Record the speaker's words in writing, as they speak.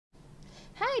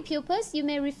Alright pupils, you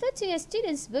may refer to your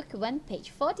student's book 1,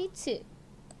 page 42.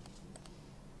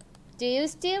 Do you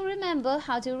still remember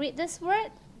how to read this word?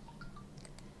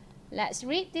 Let's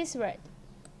read this word.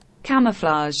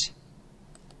 Camouflage.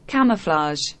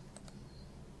 Camouflage.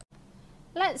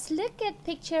 Let's look at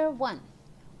picture 1.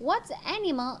 What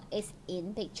animal is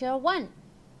in picture 1?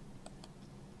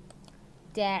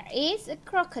 There is a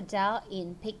crocodile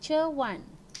in picture 1.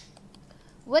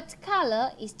 What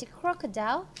color is the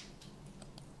crocodile?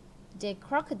 The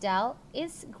crocodile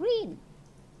is green.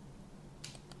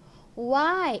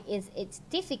 Why is it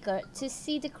difficult to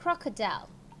see the crocodile?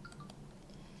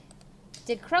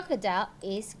 The crocodile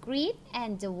is green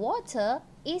and the water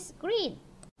is green.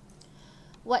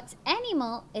 What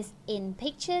animal is in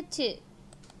picture 2?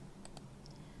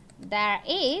 There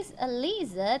is a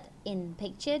lizard in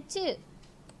picture 2.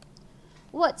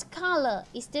 What color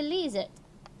is the lizard?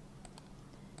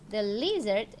 The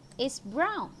lizard is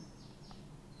brown.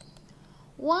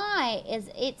 Why is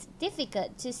it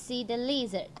difficult to see the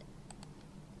lizard?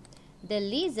 The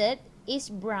lizard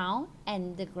is brown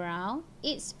and the ground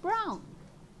is brown.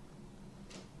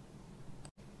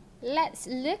 Let's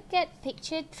look at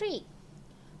picture 3.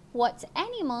 What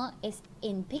animal is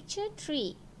in picture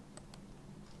 3?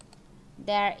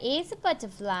 There is a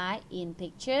butterfly in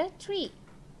picture 3.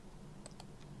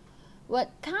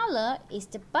 What color is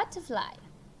the butterfly?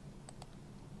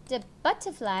 The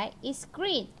butterfly is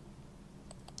green.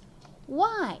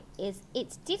 Why is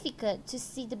it difficult to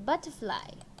see the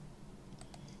butterfly?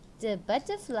 The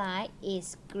butterfly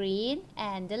is green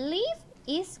and the leaf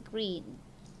is green.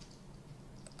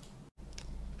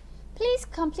 Please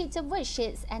complete the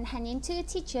worksheets and hand in to your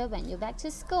teacher when you're back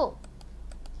to school.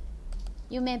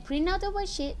 You may print out the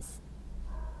worksheets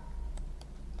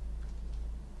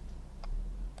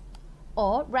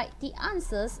or write the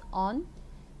answers on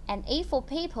an A4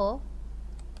 paper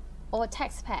or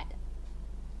text pad.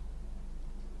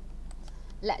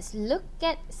 Let's look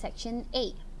at section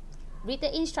A. Read the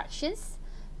instructions,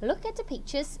 look at the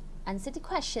pictures, answer the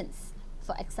questions.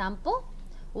 For example,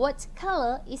 what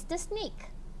color is the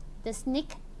snake? The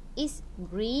snake is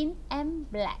green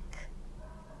and black.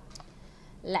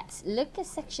 Let's look at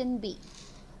section B.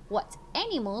 What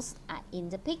animals are in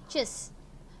the pictures?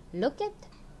 Look at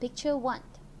picture 1.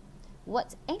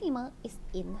 What animal is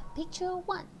in picture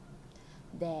 1?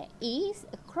 There is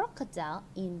a crocodile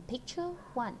in picture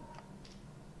 1.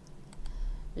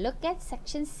 Look at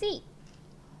section C.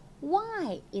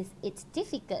 Why is it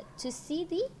difficult to see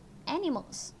the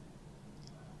animals?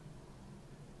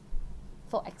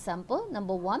 For example,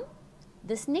 number 1,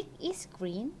 the snake is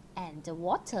green and the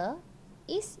water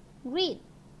is green.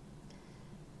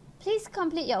 Please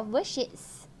complete your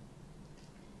worksheets.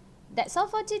 That's all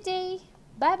for today.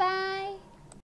 Bye bye.